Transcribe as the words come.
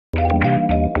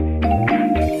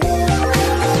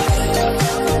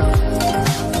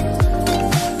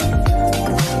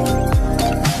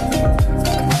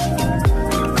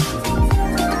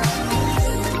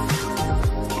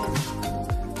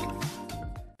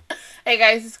Hey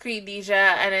guys, it's Queendija,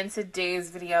 and in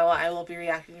today's video, I will be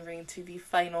reacting to the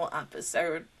final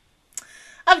episode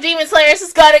of Demon Slayer.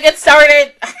 Just gotta get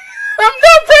started. I'm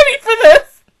not ready for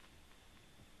this.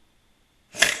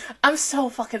 I'm so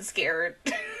fucking scared.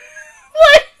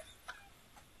 Like,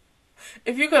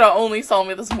 if you could have only saw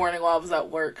me this morning while I was at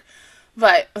work.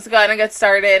 But let's go ahead and get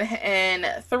started in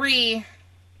 3,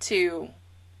 2,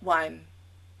 1,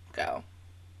 go.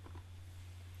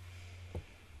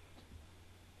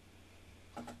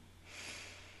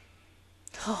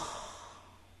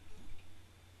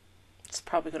 It's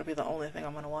probably going to be the only thing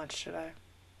I'm going to watch today.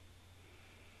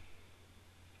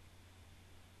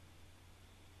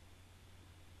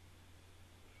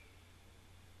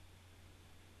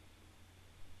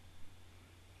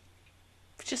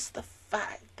 Just the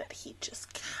fact that he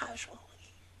just casually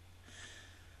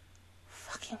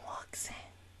fucking walks in.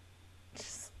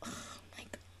 Just, oh my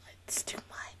god, it's too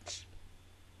much.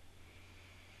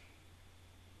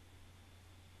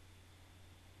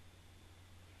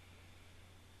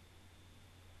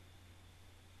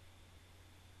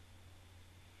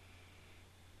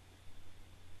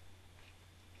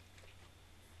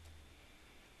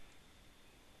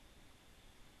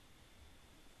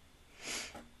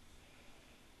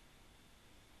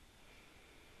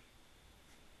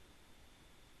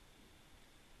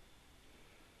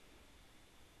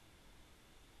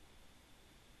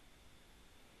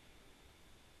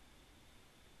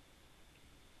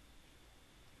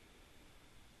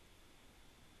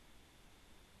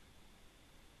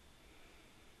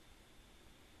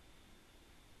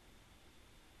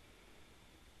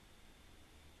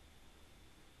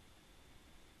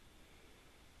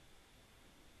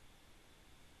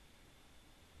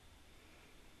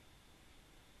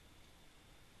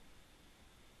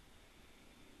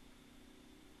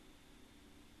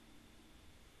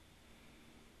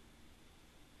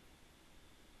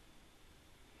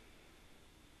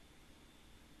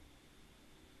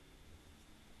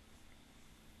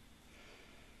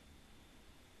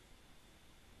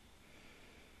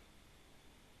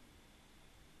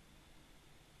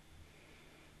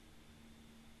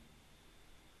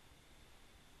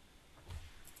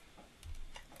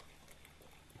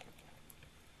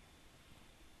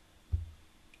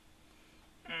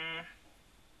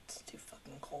 It's too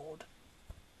fucking cold.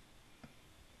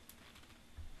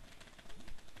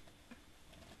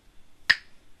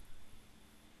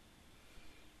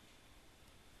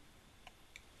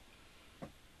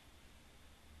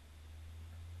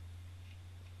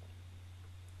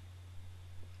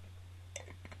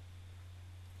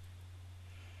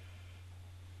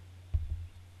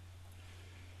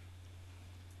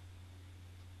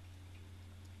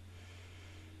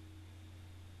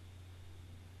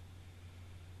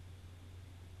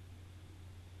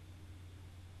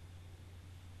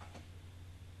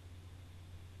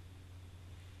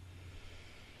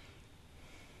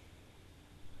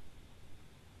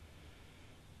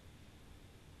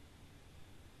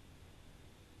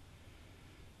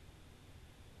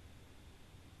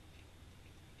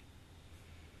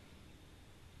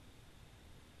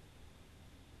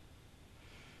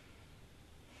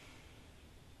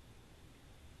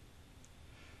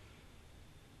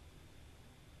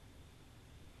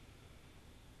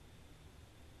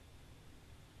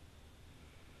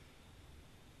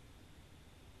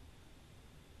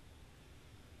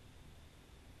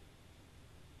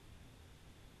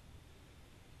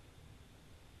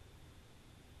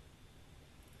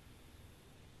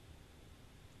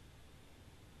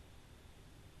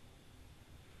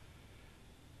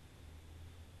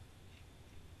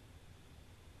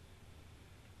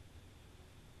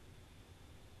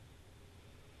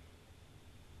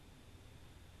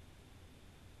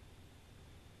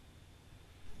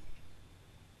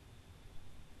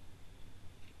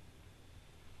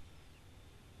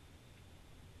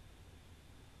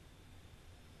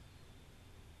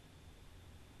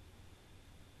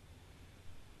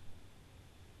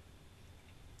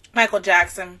 Michael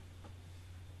Jackson.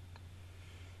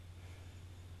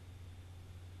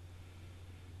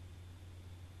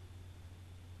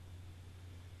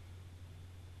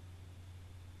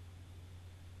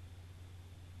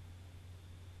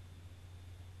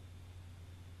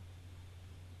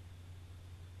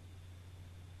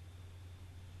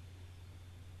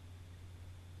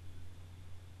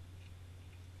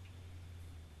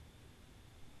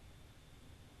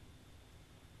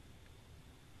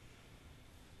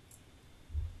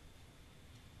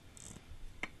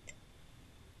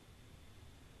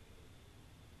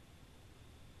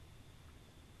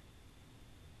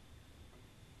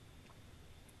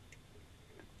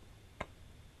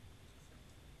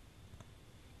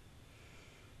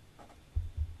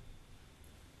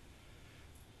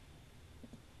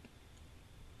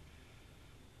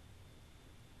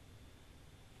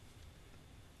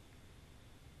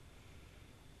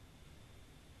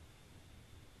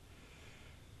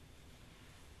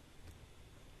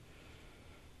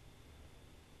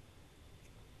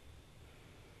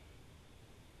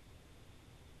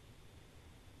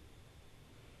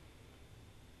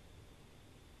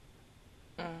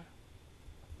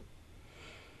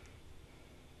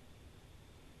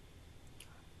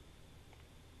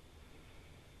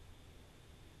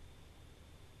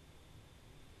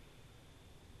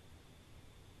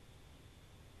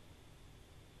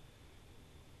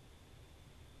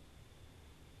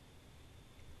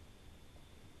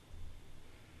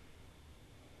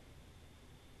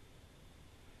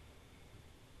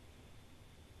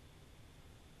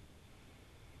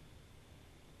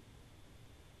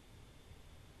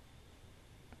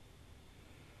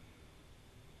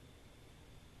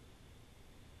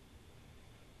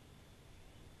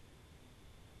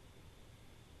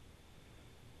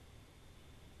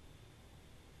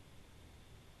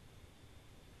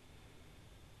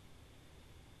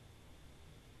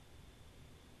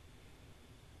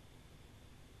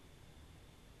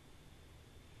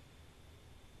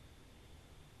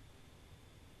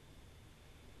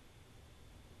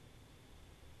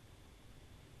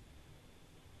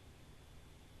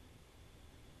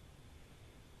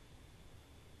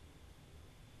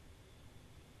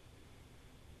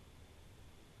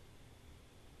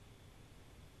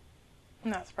 I'm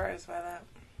not surprised by that.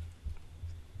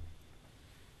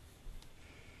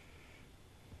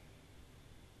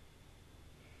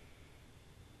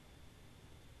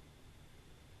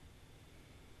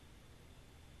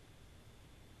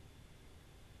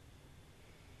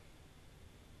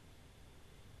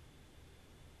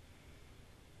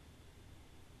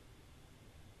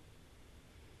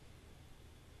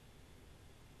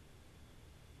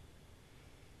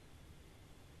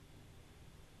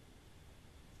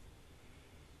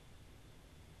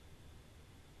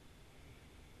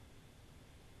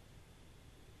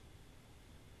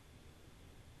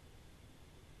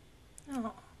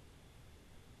 Oh.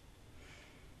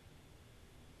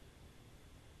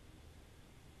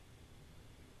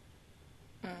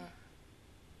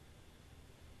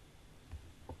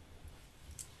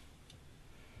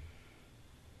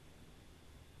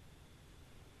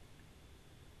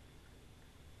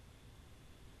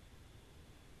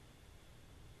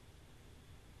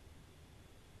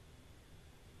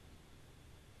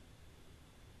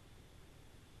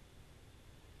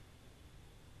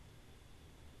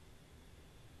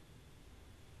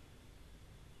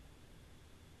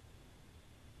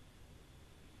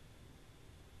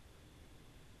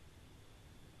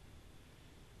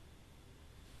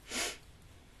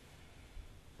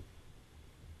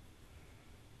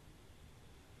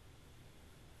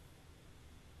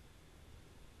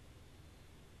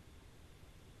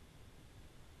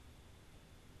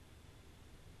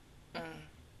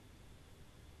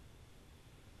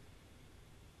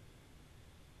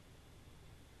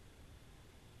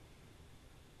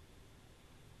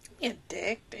 You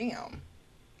dick, damn.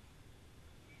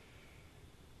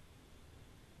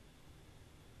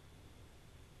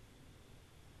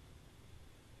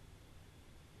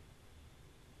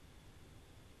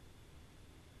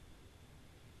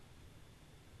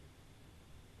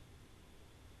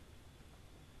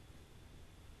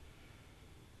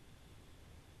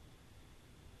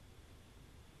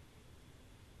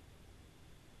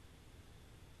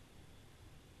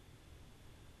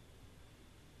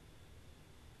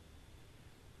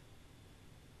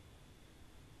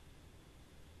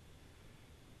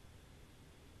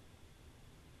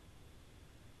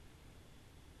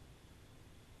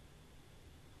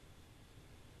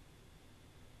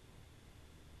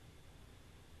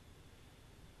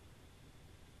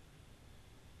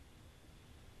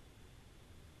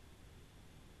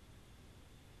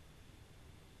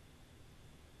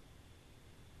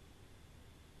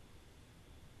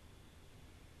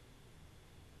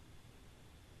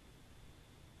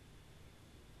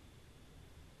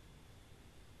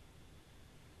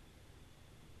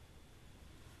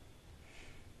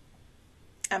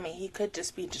 I mean, he could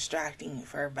just be distracting you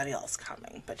for everybody else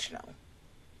coming, but you know.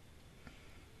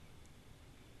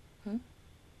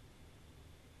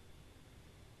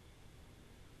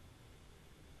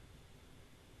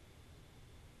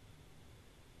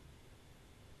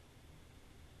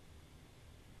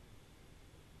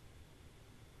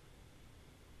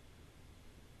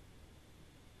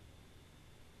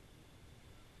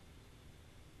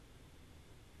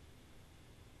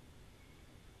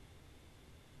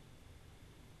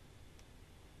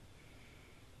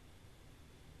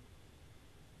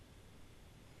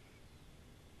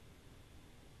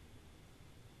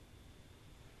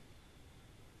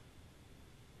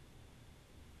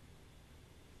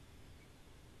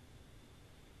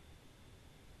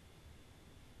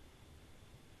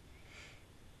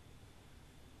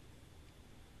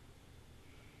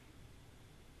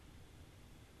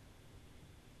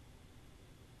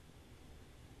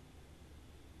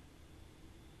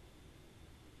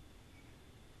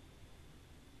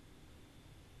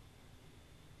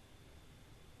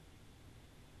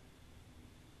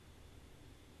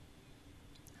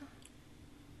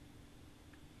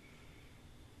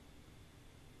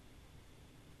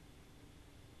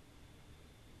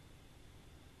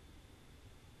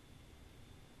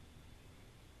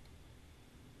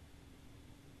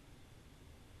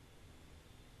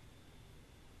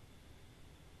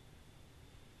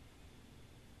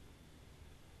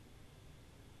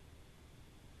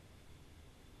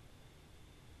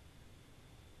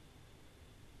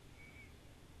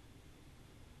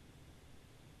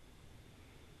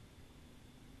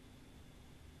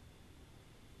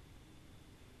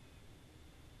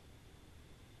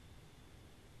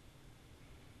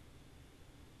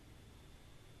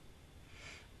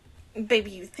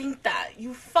 Baby, you think that.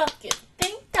 You fucking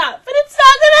think that. But it's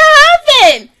not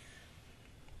gonna happen!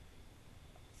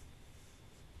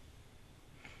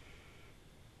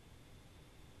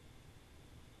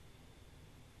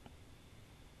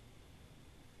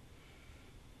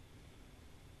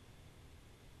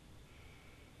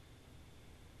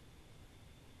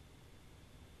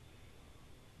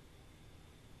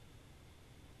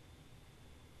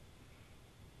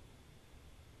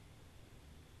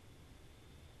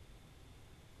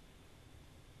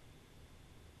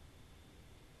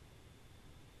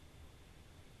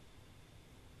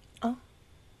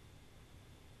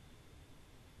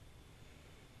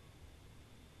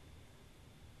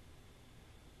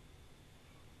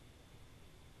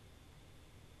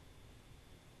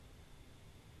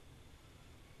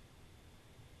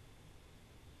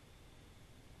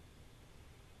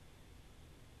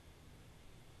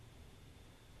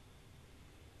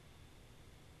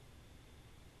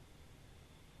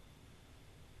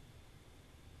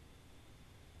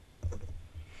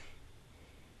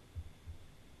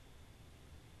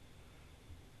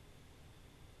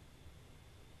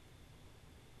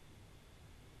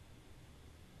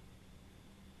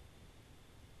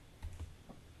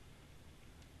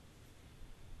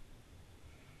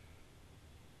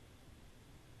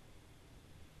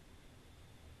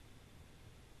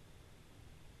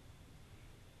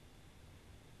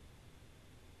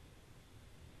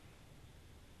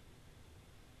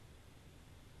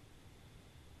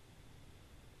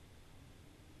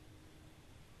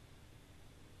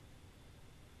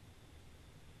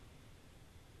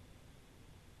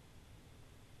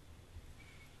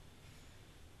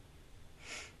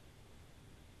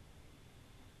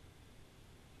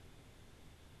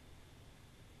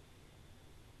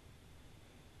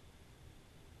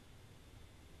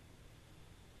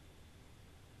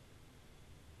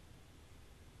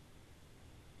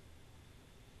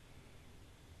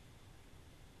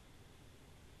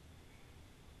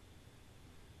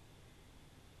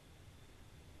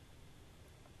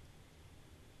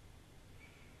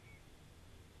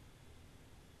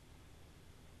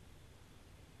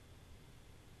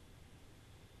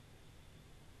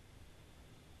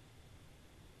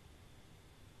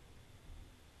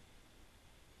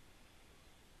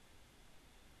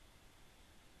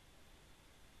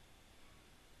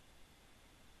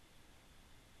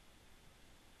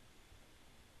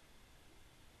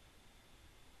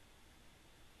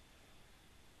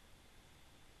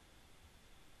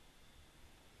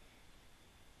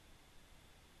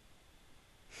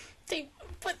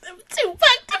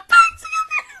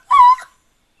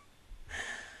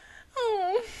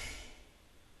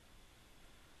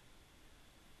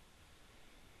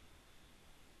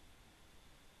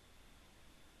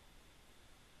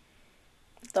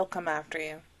 come after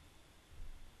you.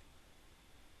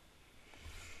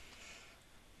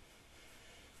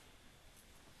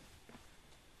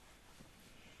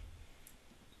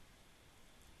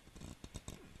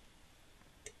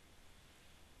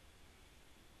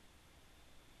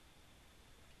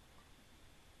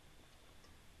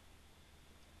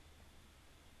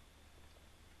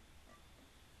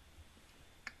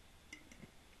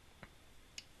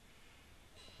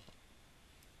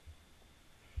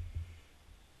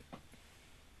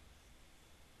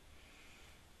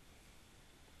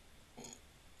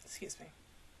 Excuse me.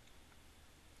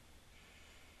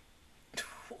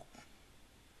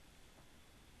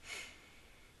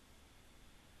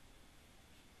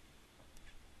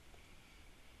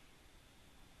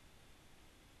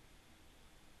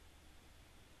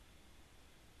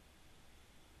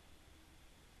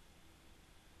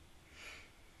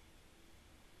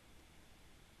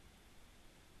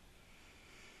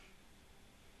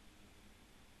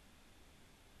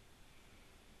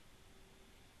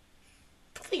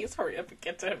 Please hurry up and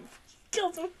get to him before he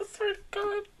kills him. I swear to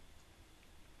God.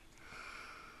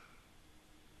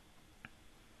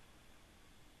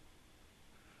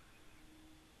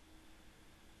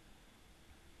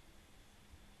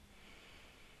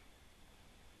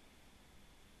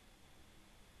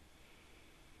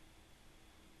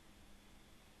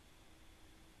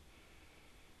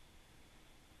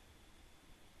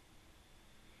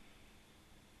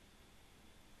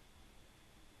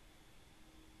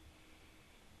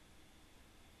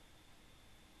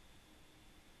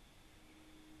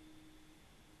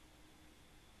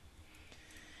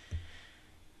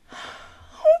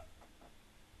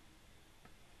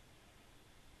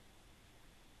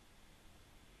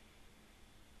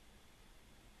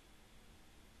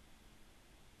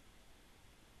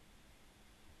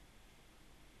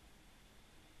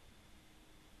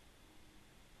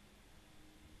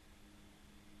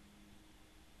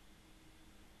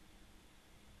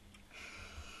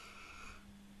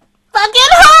 Fucking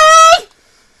hurry!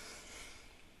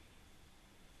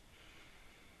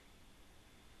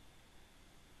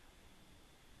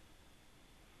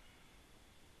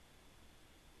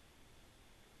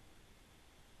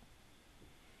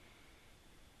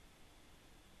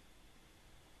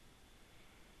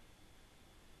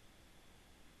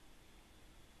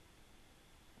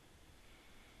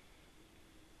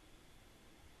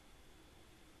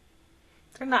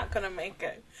 They're not gonna make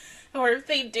it. Or if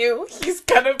they do, he's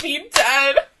gonna be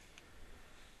dead.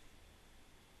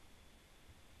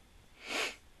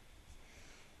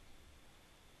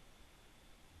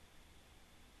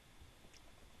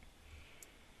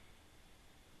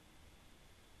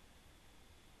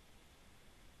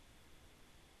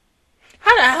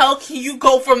 How the hell can you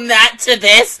go from that to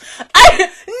this?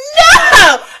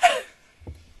 No!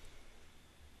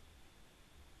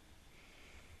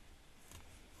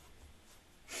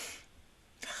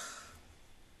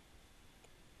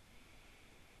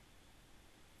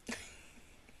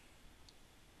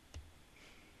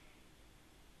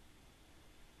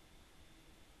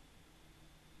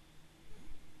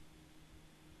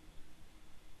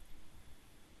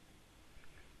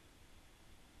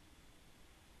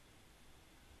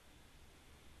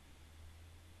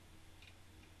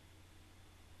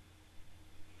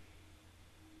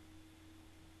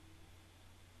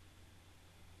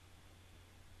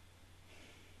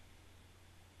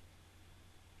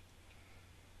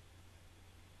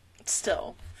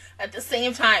 Still, at the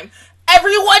same time,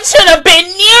 everyone should have been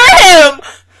near him!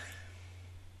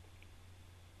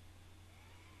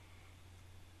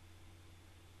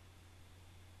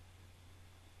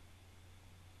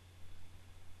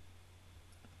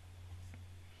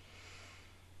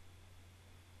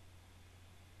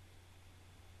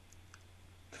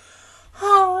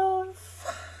 Oh,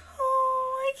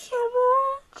 I can't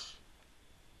watch.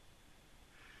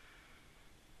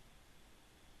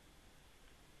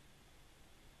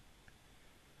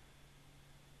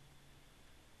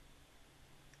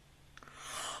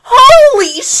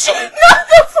 Holy shit, not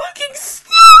the fucking statue!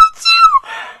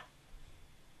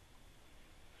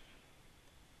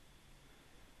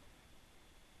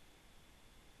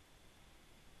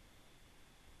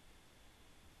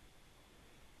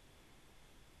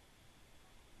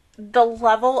 The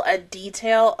level of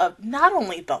detail of not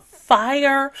only the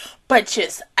fire, but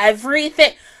just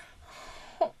everything.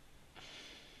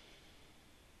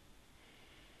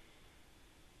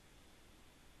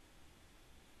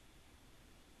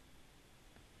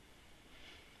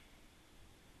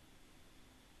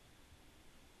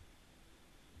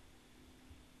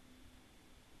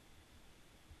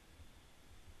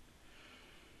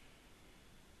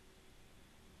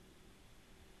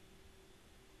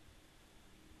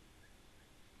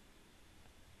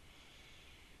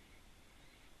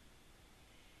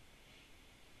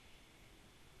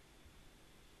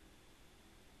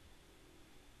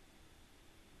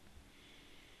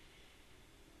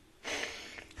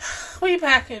 We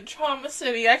back in Trauma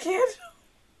City. I can't.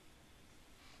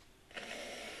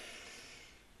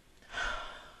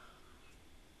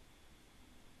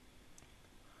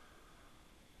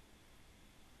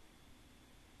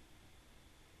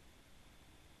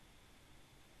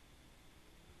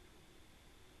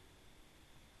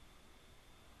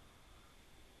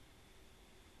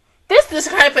 This is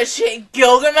the type of shit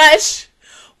Gilgamesh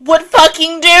would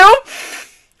fucking do.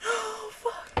 Oh,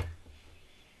 fuck.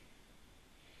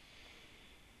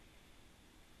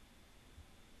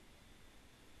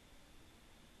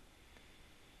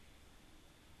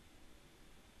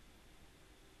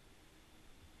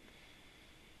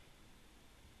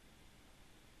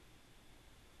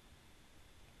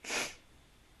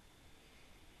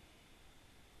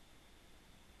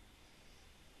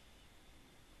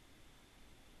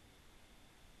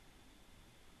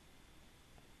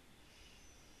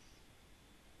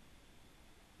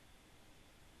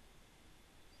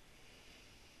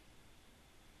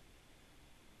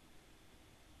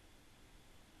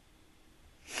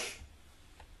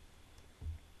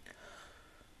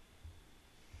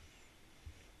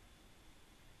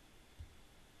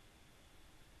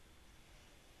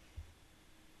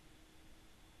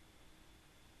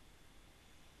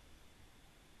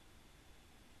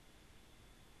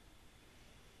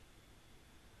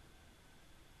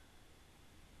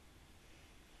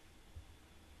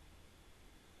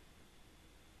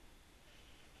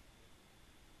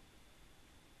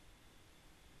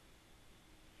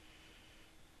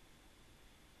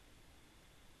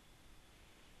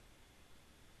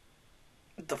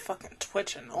 The fucking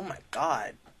twitching. Oh my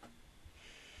god.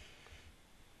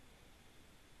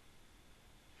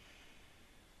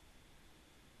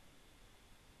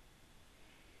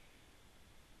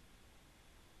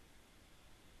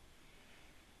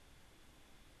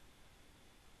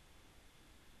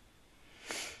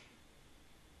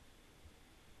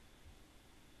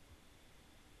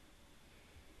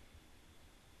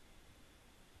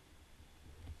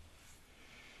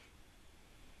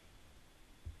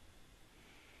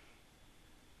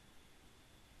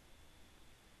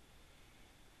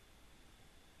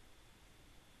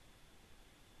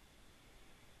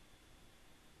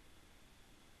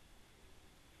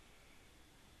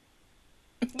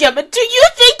 Yeah, but do you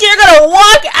think you're gonna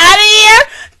walk out of here?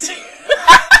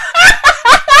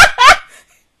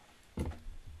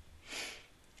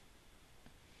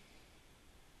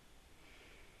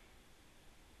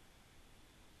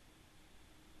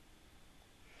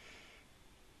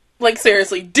 Like,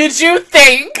 seriously, did you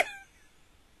think?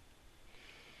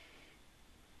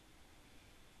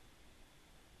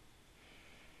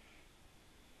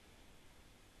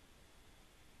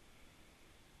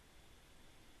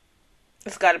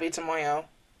 It's gotta be Tomoyo.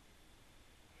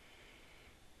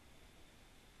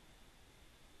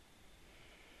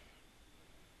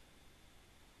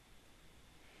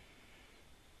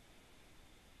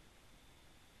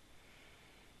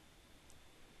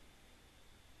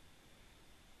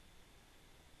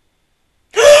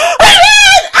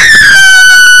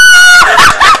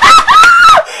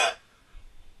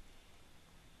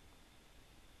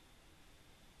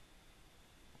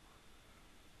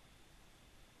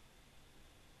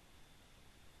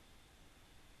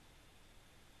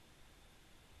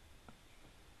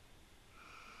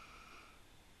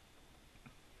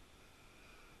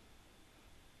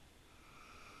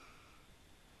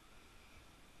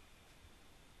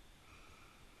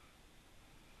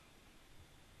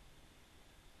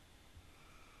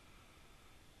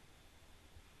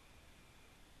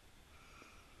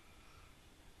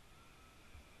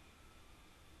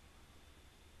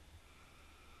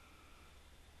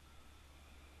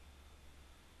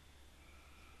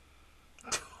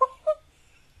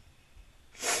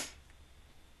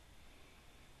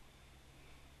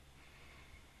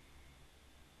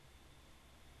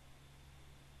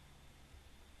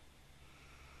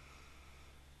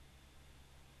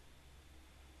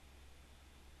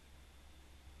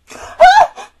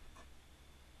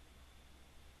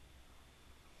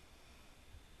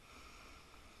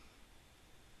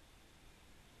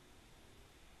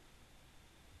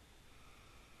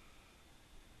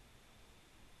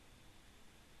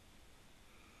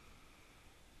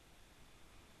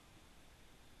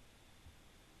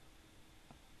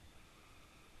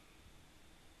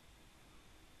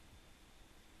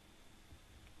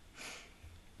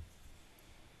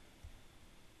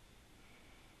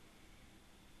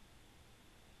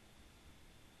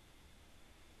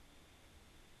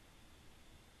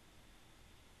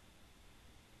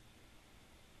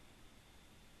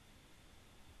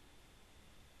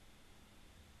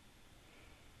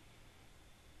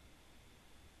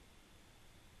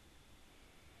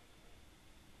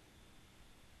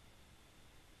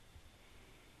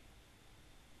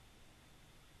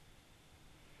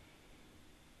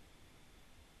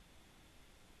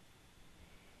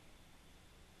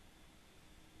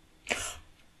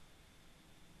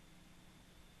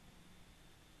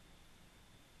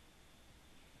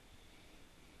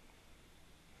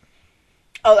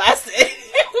 Oh, that's it.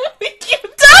 You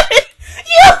done!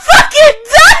 You fucking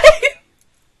done!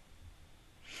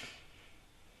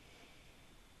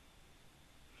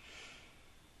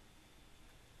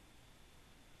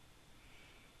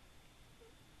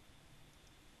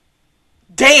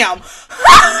 Damn!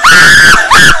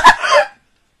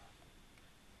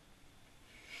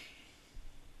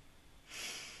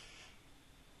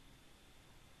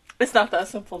 It's not that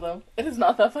simple, though. It is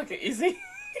not that fucking easy. It is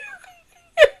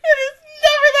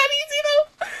never that easy, though.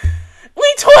 We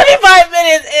 25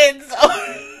 minutes in, so...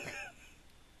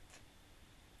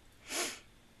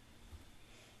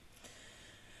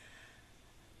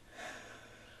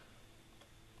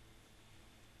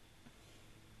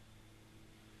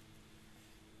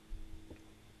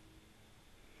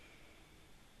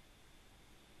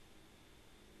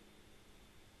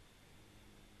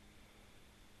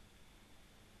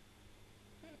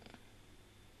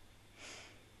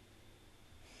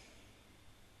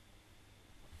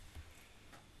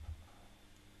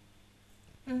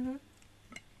 Mm-hmm.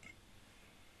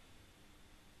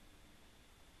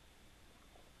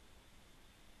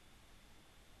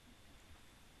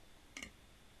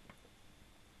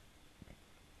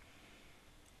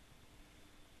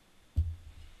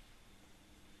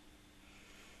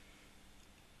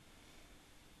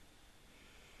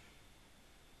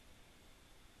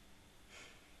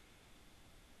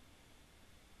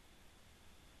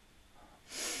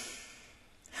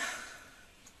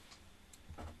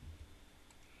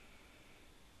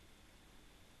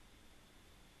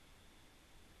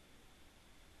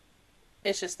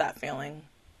 It's just that feeling.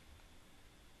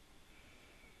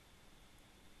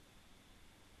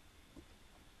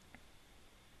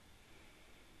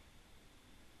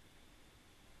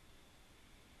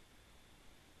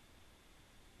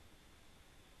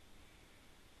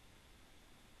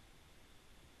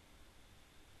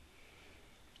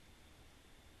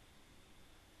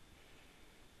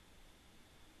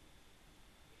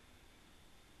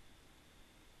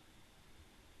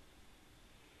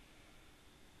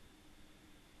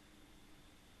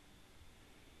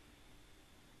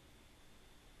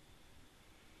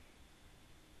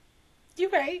 You're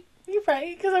right. You're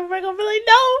right. Because everybody gonna be like,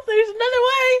 no, there's another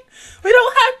way. We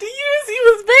don't have to use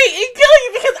you as bait and kill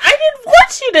you because I didn't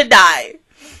want you to die.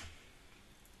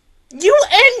 You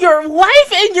and your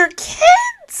wife and your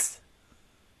kids.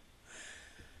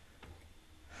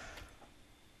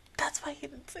 That's why he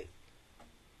didn't sleep.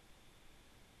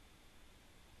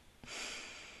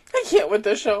 I can't with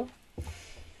this show.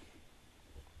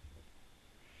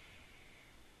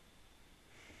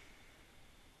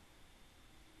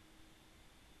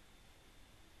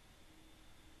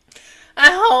 I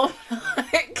hope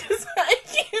not, because I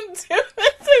can't do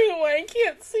this anymore. I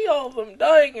can't see all of them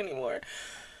dying anymore.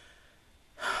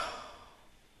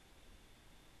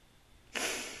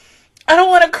 I don't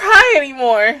want to cry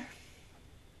anymore.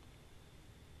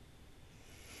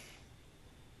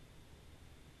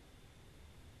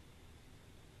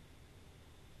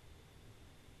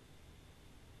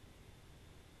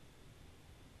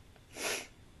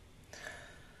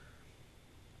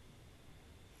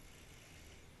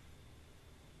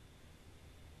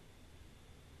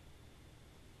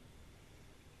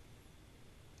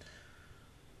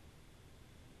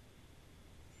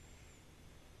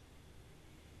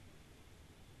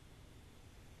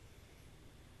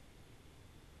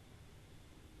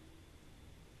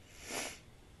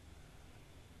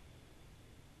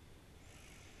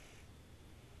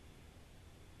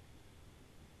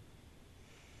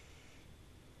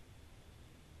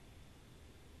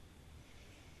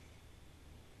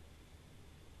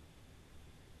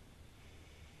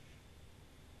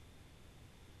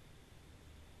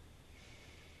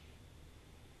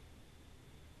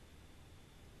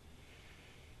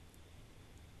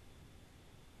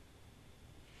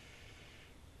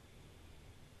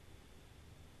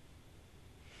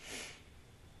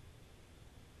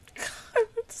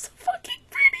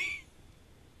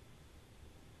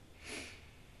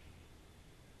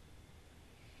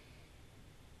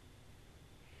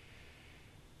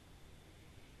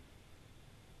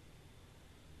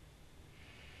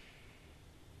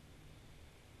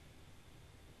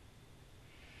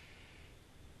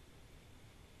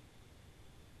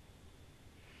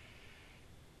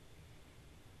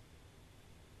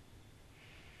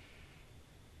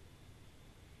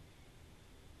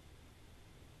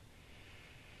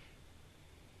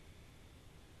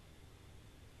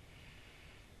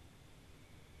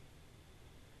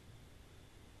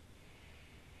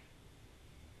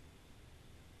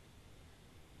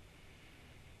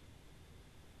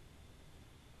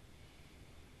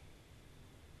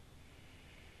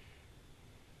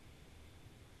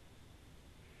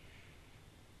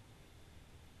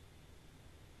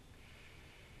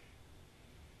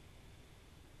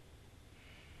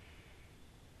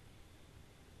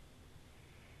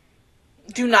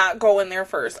 Do not go in there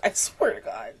first. I swear to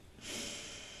God.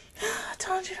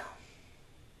 Tanjiro.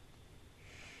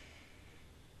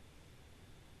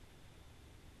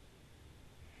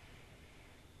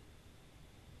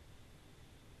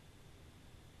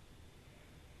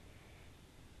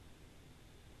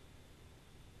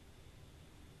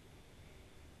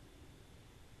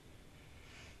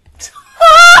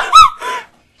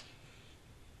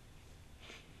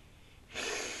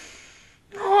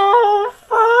 Oh,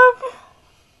 fuck.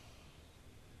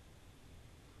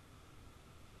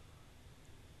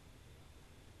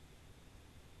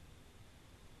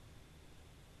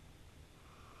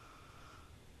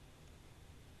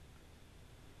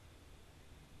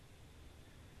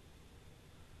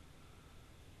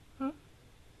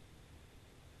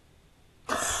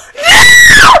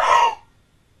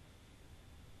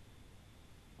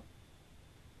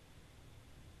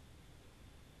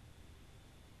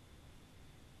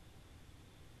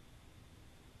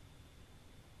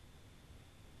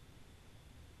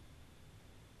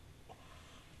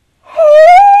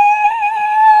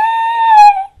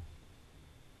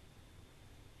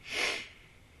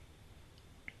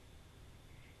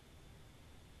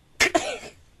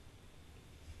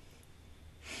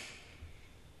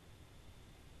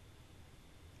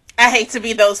 I hate to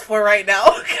be those four right now.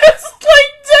 Cause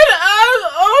like dead ass.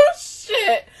 Oh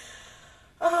shit.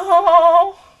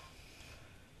 Oh.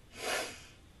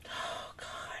 Oh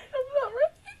God, I'm not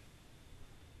ready.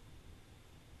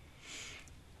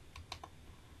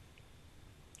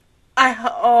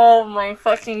 Oh my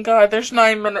fucking God, there's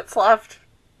 9 minutes left.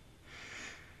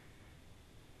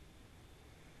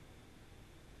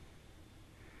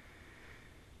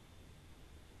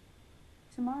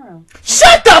 Tomorrow.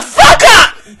 Shut the fuck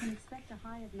up! You can expect a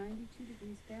high of 92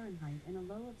 degrees Fahrenheit and a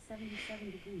low of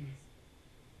 77 degrees.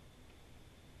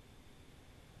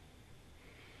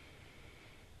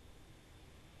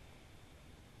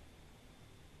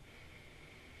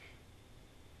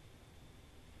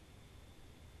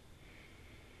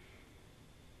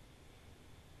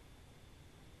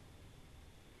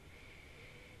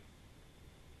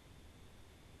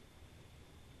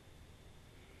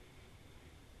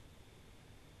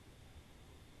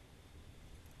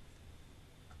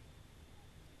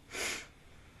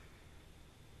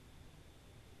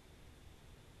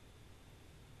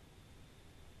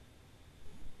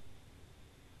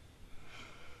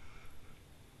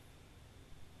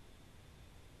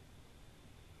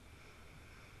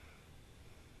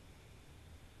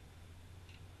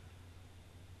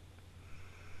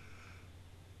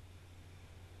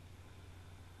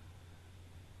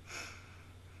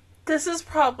 This is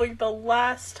probably the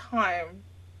last time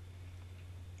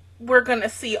we're gonna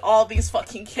see all these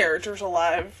fucking characters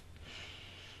alive.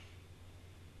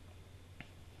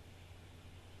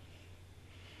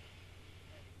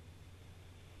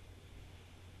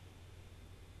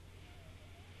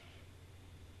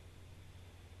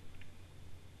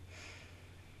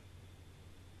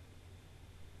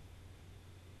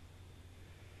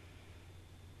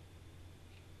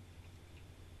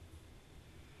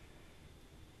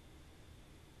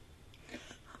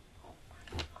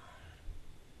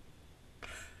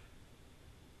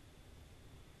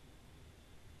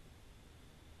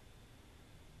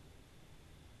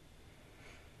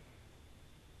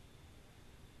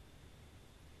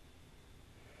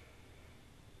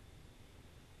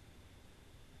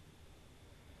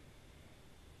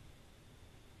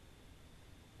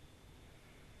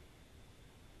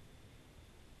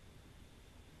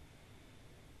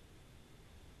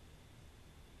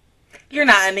 You're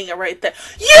not ending it right there.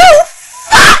 You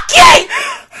fucking...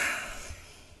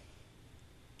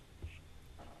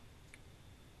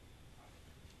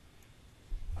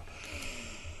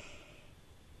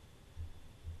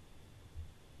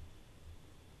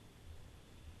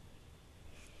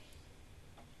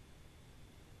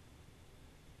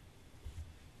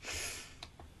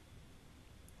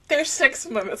 There's 6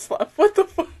 minutes left. What the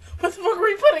fuck? What the fuck are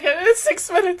we putting it in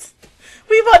 6 minutes?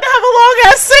 We about to have a long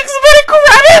ass 6-minute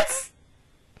credits!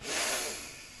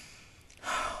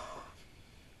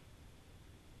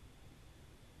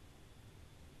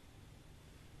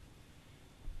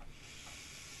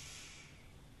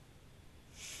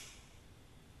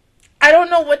 I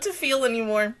don't know what to feel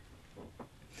anymore.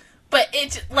 But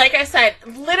it's, like I said,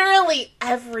 literally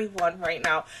everyone right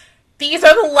now. These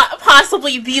are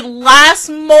possibly the last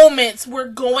moments we're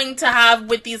going to have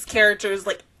with these characters,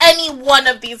 like any one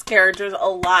of these characters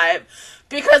alive.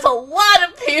 Because a lot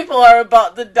of people are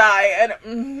about to die, and...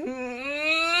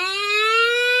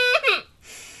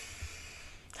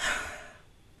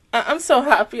 I'm so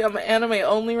happy I'm anime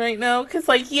only right now, because,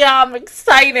 like, yeah, I'm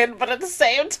excited, but at the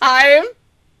same time...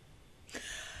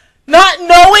 not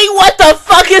knowing what the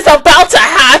fuck is about to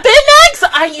happen next,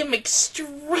 I am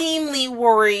extremely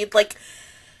worried. Like,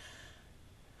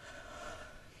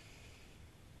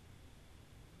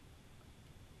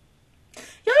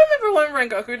 y'all remember when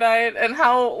Rengoku died and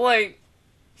how, like,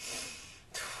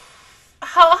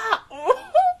 how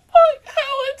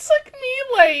it took me,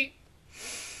 like,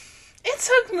 it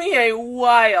took me a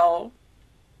while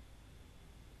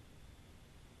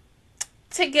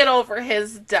to get over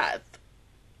his death.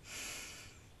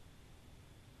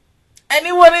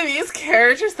 Any one of these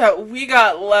characters that we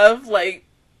got left, like,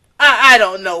 I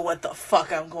don't know what the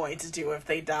fuck I'm going to do if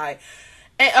they die.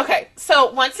 And, okay, so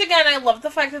once again, I love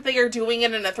the fact that they are doing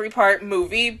it in a 3-part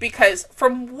movie, because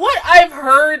from what I've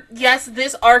heard, yes,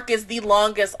 this arc is the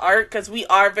longest arc, because we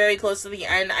are very close to the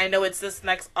end. I know it's this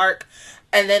next arc,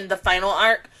 and then the final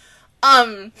arc.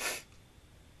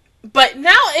 But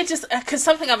now it just, because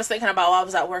something I was thinking about while I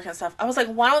was at work and stuff, I was like,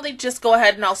 why don't they just go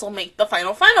ahead and also make the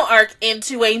final arc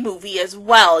into a movie as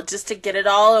well, just to get it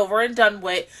all over and done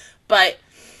with, but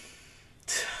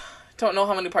don't know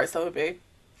how many parts that would be.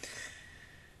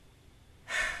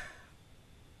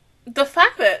 The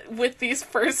fact that with these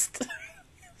first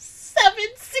 7,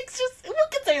 6, we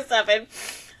could say 7,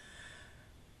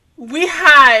 we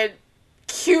had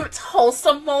cute,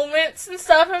 wholesome moments and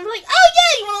stuff. And I'm like, oh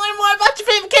yeah, you want to learn more about your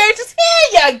favorite characters?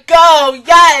 Here you go,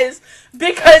 yes.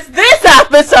 Because this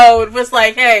episode was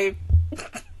like, hey,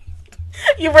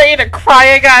 you ready to cry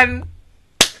again?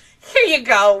 Here you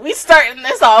go. We starting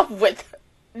this off with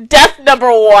death number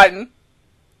 1.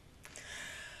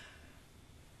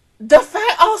 The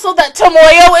fact also that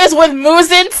Tomoyo is with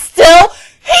Muzan still,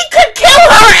 he could kill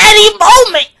her any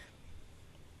moment.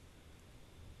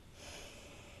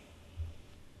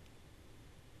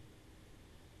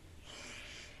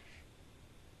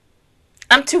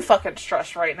 I'm too fucking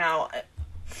stressed right now.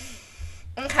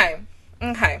 Okay.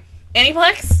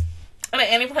 Aniplex?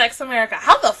 Aniplex America.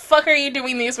 How the fuck are you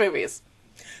doing these movies?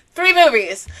 3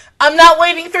 movies. I'm not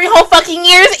waiting 3 whole fucking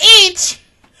years each.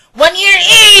 1 year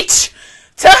each.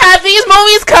 To have these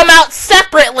movies come out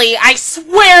separately. I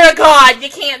swear to God, you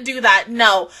can't do that.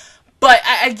 No. But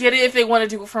I get it if they want to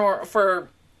do it for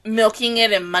milking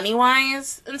it and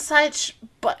money-wise and such.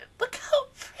 But look how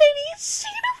pretty Sheeta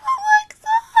looks.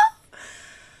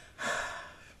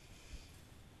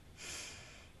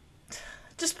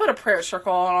 Just put a prayer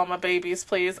circle on all my babies,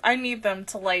 please. I need them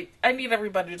to, like, I need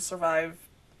everybody to survive.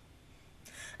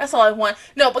 That's all I want.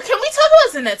 No, but can we talk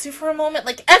about Zenitsu for a moment?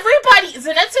 Like, everybody,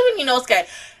 Zenitsu and Inosuke,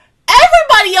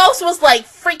 everybody else was, like,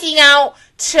 freaking out,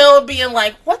 chill, being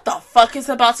like, what the fuck is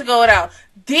about to go down?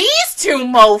 These 2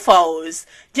 mofos,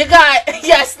 you got,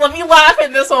 yes, let me laugh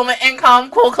in this moment, and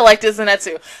calm, cool, collected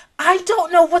Zenitsu. I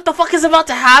don't know what the fuck is about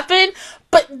to happen,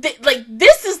 but, like,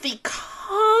 this is the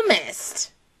calmest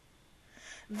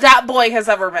that boy has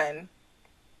ever been.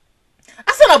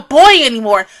 That's not a boy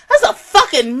anymore. That's a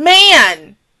fucking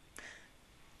man.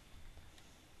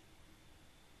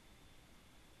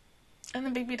 And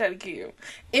then baby daddy Giyu.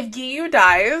 If Giyu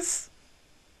dies,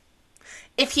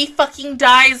 if he fucking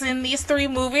dies in these 3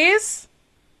 movies,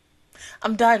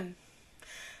 I'm done.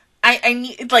 I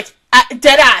need, like,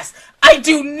 dead ass. I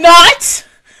do not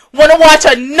want to watch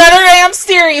another damn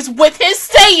series with his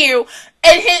Seiyu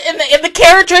and the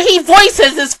character he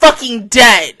voices is fucking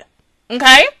dead.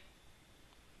 Okay?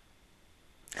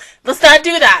 Let's not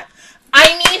do that.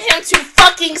 I need him to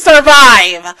fucking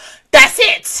survive. That's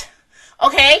it.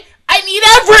 Okay? I need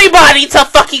everybody to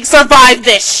fucking survive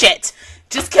this shit.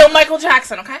 Just kill Michael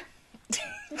Jackson, okay?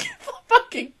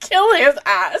 Fucking kill his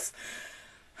ass.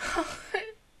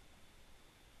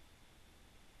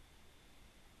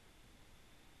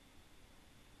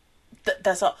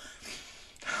 That's all.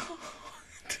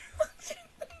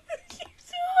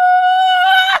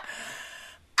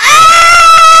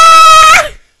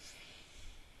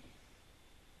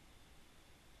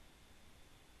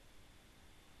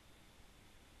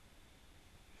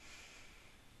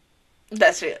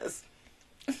 That she is.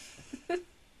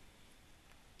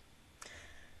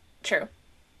 True.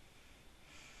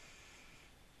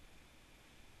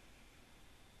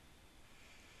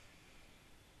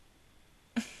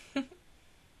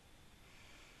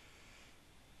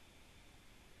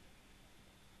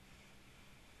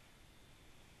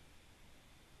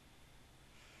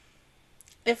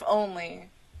 If only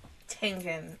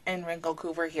Tengen and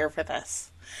Rengoku were here for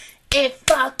this. If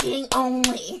fucking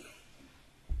only.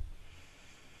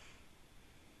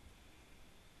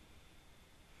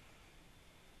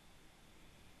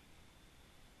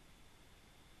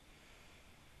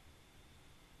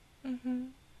 Mm-hmm.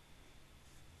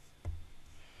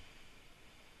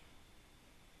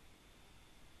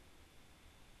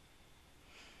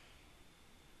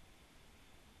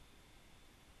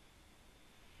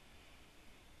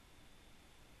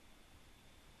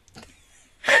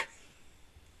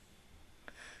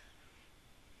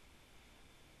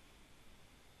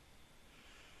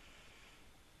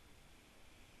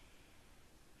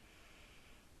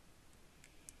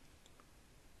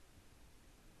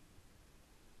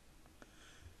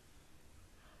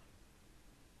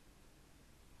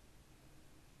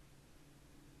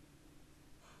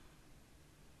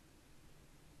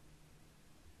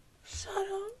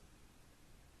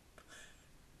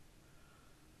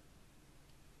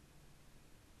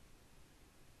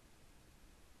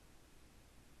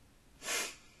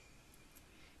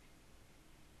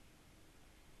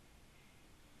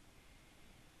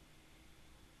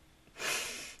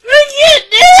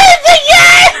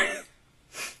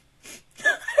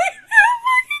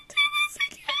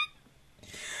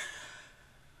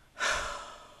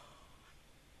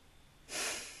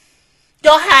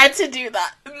 Y'all had to do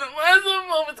that. In the last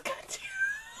moments, God damn.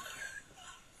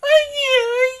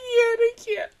 I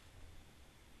can't.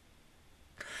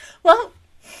 Well,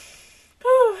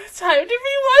 time to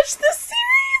rewatch the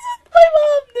series with my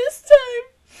mom this time.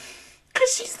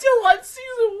 Because she's still on season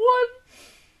 1.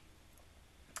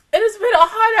 It has been a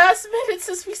hot-ass minute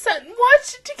since we sat and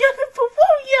watched it together, but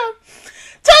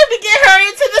time to get her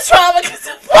into the trauma, because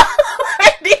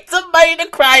I need somebody to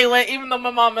cry with, even though my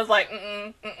mom is like,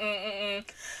 I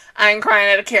ain't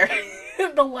crying at a care.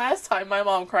 The last time my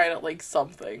mom cried at, like,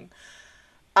 something,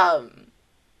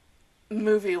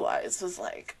 movie-wise, was,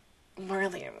 like,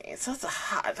 Marley and Me. So that's a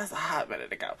hot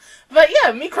minute ago. But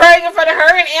yeah, me crying in front of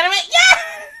her in anime,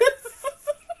 yes!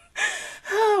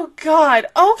 Oh, God.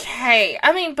 Okay.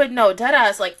 I mean, but no,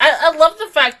 deadass. Like, I love the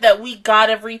fact that we got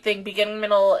everything, beginning,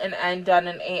 middle, and end, done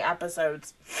in 8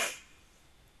 episodes.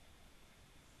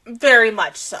 Very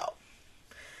much so.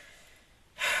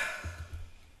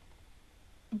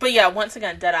 But yeah, once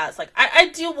again, deadass. Like, I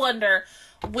do wonder,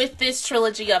 with this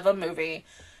trilogy of a movie,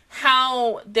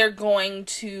 how they're going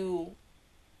to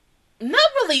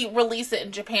not really release it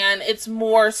in Japan. It's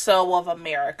more so of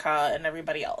America and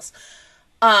everybody else.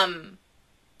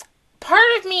 Part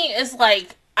of me is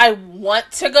like, I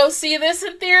want to go see this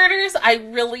in theaters. I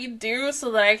really do,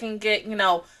 so that I can get,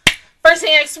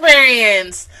 first-hand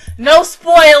experience, no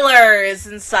spoilers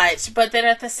and such. But then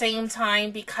at the same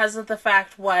time, because of the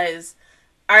fact was,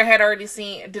 I had already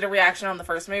did a reaction on the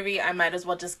first movie, I might as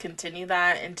well just continue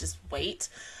that and just wait.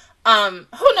 Who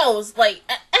knows, like,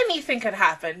 anything could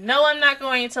happen. No, I'm not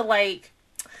going to, like,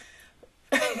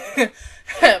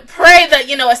 pray that,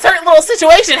 a certain little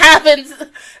situation happens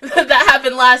that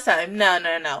happened last time.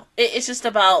 No. It's just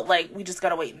about, like, we just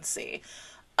gotta wait and see.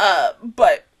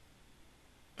 But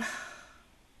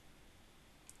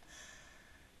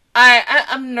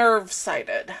I'm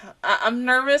nerve-sighted. I'm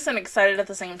nervous and excited at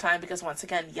the same time because, once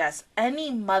again, yes,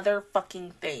 any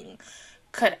motherfucking thing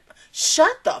could...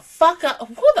 Shut the fuck up.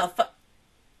 Who the fuck...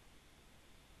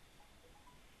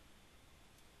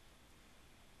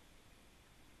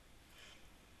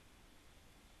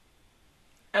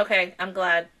 Okay, I'm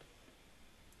glad.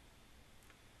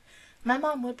 My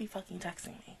mom would be fucking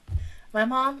texting me. My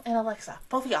mom and Alexa.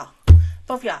 Both of y'all.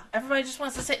 Everybody just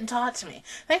wants to sit and talk to me.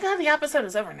 Thank God the episode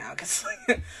is over now. Cause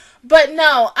but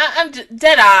no, I'm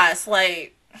dead ass.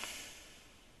 Like...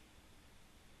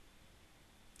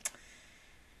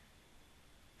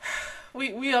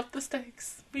 We upped the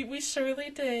stakes. We surely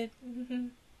did. Mm-hmm.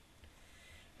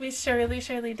 We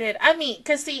surely did. I mean,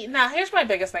 because see, now here's my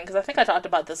biggest thing, because I think I talked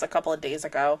about this a couple of days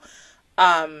ago,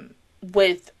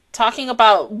 with talking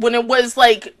about when it was,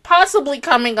 like, possibly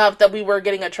coming up that we were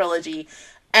getting a trilogy,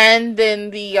 and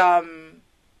then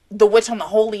the Witch on the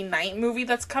Holy Night movie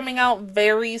that's coming out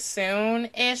very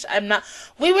soon-ish.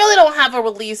 We really don't have a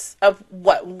release of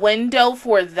window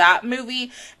for that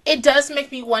movie. It does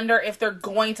make me wonder if they're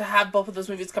going to have both of those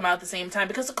movies come out at the same time,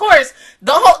 because of course,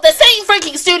 the same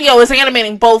freaking studio is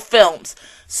animating both films.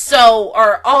 So,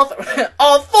 or all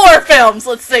 4 films,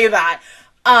 let's say that.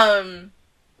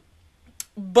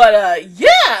 But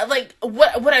yeah, like,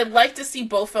 would I like to see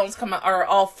both films come out, or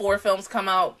all 4 films come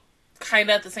out kind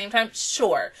of at the same time?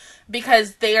 Sure,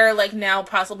 because they are, like, now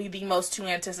possibly the most 2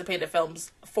 anticipated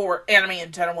films for anime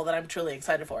in general that I'm truly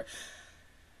excited for.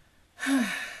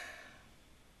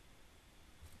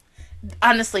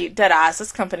 Honestly, deadass,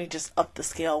 this company just upped the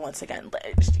scale once again.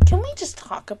 Can we just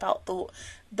talk about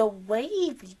the way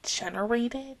he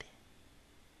regenerated?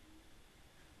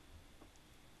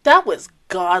 That was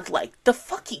godlike. The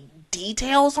fucking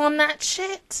details on that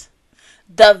shit.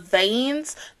 The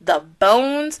veins, the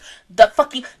bones, the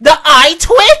eye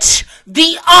twitch!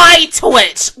 The eye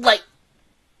twitch! Like,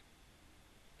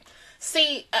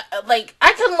 see, like,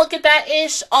 I can look at that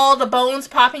ish, all the bones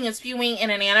popping and spewing in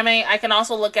an anime. I can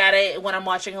also look at it when I'm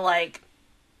watching, like,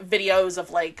 videos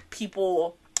of, like,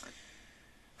 people,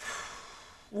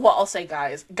 well, I'll say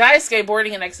guys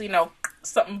skateboarding, and next thing you know,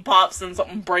 something pops and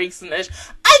something breaks and ish.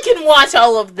 I can watch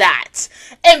all of that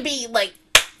and be, like,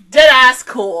 dead ass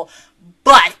cool.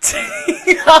 But,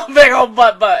 big old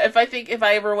but, if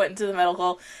I ever went into the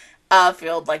medical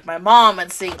field like my mom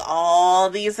and seeing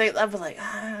all these things, I'd be like,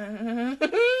 you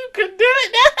could do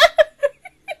it now.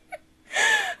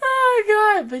 Oh,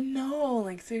 God. But no,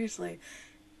 like, seriously.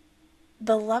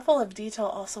 The level of detail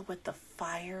also with the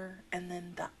fire and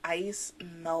then the ice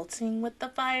melting with the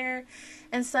fire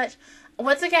and such.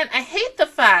 Once again, I hate the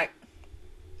fact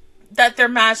that their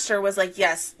master was like,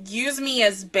 yes, use me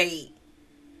as bait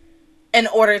in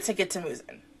order to get to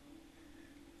Muzan.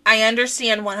 I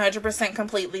understand 100%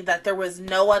 completely that there was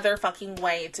no other fucking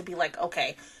way to be like,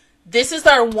 okay, this is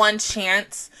our one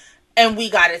chance, and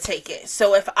we gotta take it.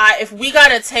 So if we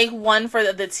gotta take one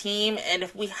for the team, and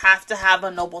if we have to have a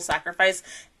noble sacrifice,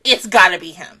 it's gotta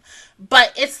be him.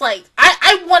 But it's like,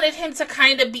 I wanted him to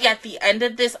kind of be at the end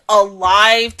of this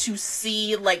alive to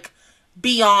see, like,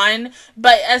 beyond.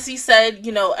 But as he said,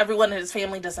 you know, everyone in his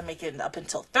family doesn't make it up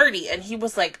until 30. And he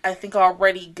was like, I think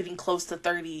already getting close to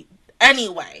 30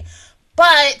 anyway.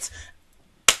 But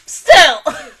still,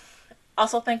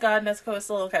 also thank God Nezuko is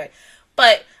still okay.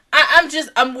 But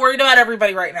I'm worried about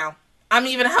everybody right now. I'm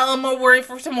even hella more worried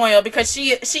for Tomoyo, because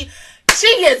she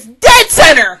is dead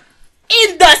center.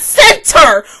 In the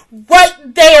center,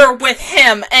 right there with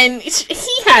him, and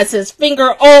he has his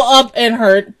finger all up in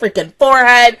her freaking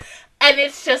forehead, and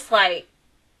it's just like,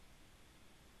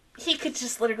 he could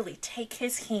just literally take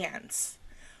his hands,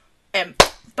 and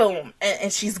boom,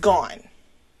 and she's gone.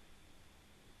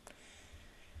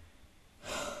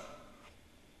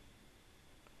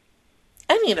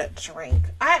 I need a drink.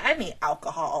 I need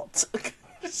alcohol.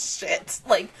 Shit,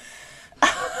 like,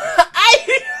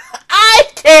 I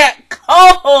can't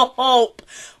cope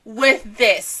with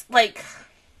this. Like,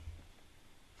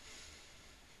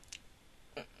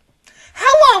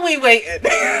 how long we waiting?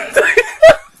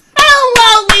 How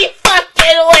long we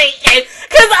fucking waiting?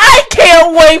 Because I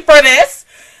can't wait for this.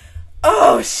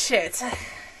 Oh, shit.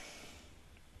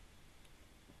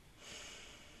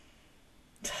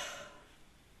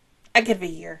 I give it a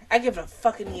year. I give it a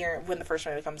fucking year when the first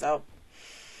movie comes out.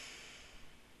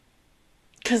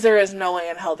 Because there is no way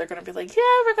in hell they're going to be like,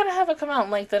 yeah, we're going to have it come out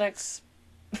in, like, the next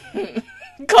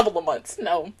couple of months.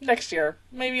 No, next year.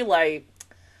 Maybe, like,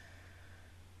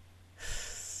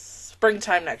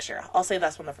 springtime next year. I'll say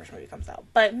that's when the first movie comes out.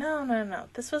 But no.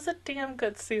 This was a damn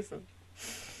good season.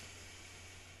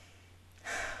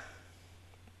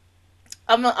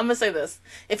 I'm gonna say this.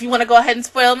 If you want to go ahead and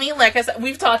spoil me, like I said,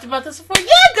 we've talked about this before.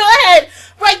 Yeah, go ahead.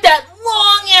 Write that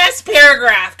long-ass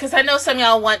paragraph. Because I know some of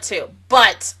y'all want to.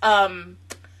 But,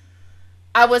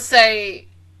 I would say,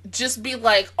 just be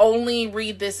like, only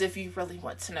read this if you really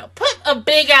want to know. Put a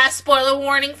big-ass spoiler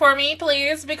warning for me,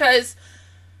 please. Because,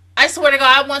 I swear to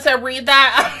God, once I read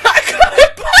that, I'm not going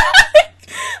back.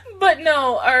 But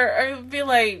no, or be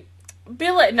like,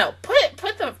 no, put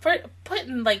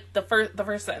in, like, the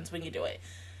first sentence when you do it.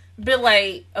 Be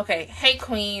like, okay, hey,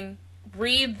 Queen,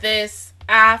 read this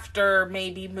after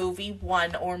maybe movie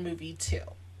 1 or movie 2.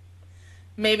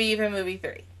 Maybe even movie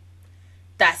 3.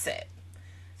 That's it.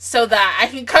 So that I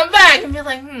can come back and be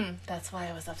like, that's why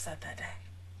I was upset that day.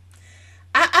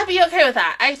 I'd be okay with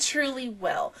that. I truly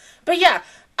will. But yeah,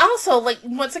 also, like,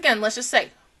 once again, let's just say,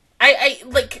 I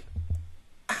like,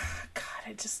 God,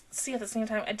 I just, see, at the same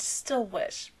time, I just still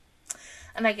wish,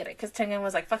 and I get it, because Tengen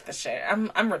was like, fuck this shit,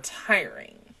 I'm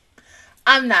retiring.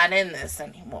 I'm not in this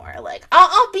anymore. Like,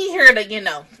 I'll be here to, you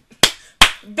know,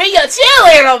 be a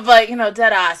cheerleader, but, you know,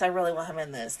 dead ass, I really want him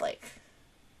in this. Like,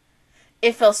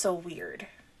 it feels so weird.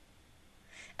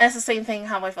 And it's the same thing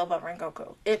how I feel about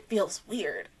Rengoku. It feels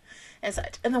weird and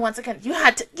such. And then once again, you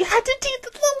had to do the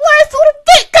last little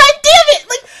bit. God damn it!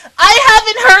 Like, I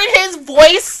haven't heard his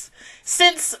voice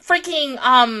since freaking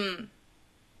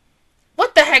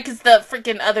what the heck is the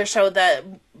freaking other show that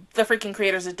the freaking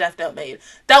creators of Death Note made?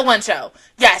 That one show.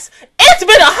 Yes. It's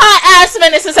been a hot ass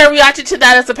minute since I reacted to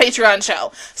that as a Patreon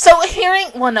show. So hearing,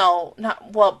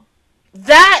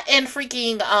 that and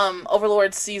freaking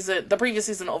Overlord season, the previous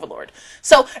season of Overlord.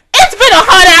 So it's been a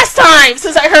hot ass time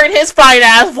since I heard his fine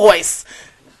ass voice.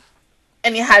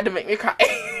 And you had to make me cry.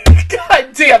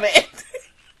 God damn it.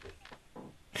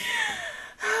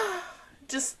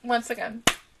 Just once again.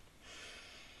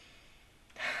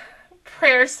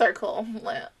 Prayer circle.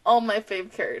 All my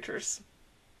fave characters.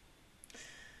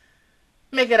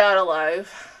 Make it out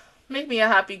alive. Make me a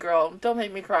happy girl. Don't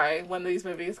make me cry when these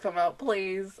movies come out,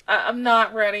 please. I'm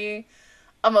not ready.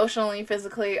 Emotionally,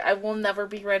 physically. I will never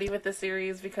be ready with the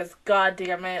series because, god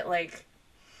damn it, like...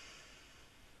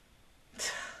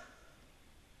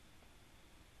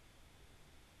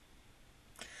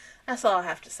 That's all I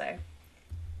have to say.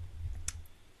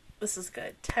 This is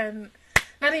good. 10...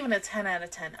 Not even a 10 out of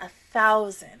 10.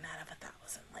 1,000 out of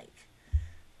 1,000. Like,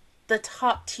 the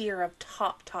top tier of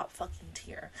top fucking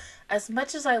tier. As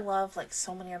much as I love, like,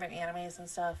 so many other animes and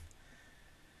stuff,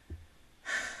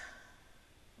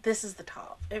 this is the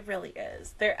top. It really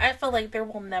is. I feel like there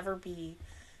will never be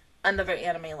another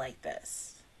anime like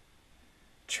this.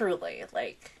 Truly.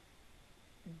 Like,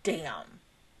 damn.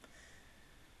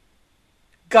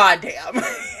 Goddamn.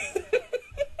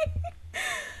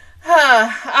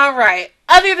 Alright.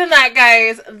 other than that,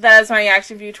 guys, that is my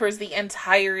reaction view towards the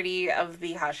entirety of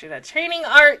the Hashira training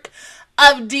arc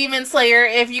of Demon Slayer.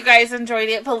 If you guys enjoyed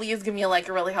it, please give me a like.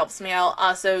 It really helps me out.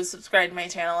 Also, subscribe to my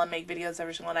channel and make videos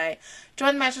every single day.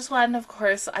 Join the Matcha Squad, and of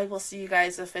course, I will see you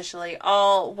guys officially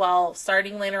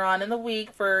starting later on in the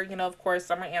week for, you know, of course,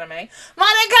 summer anime.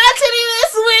 Monogatari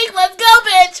this week! Let's go,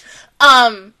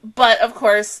 bitch! But, of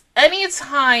course,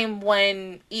 anytime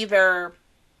when either...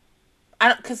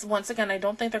 because, once again, I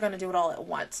don't think they're going to do it all at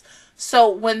once.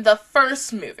 So, when the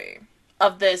first movie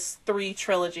of this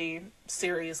 3-trilogy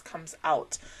series comes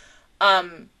out,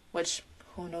 which,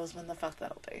 who knows when the fuck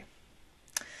that'll be.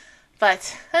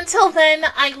 But, until then,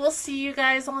 I will see you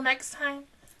guys all next time.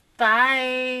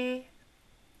 Bye!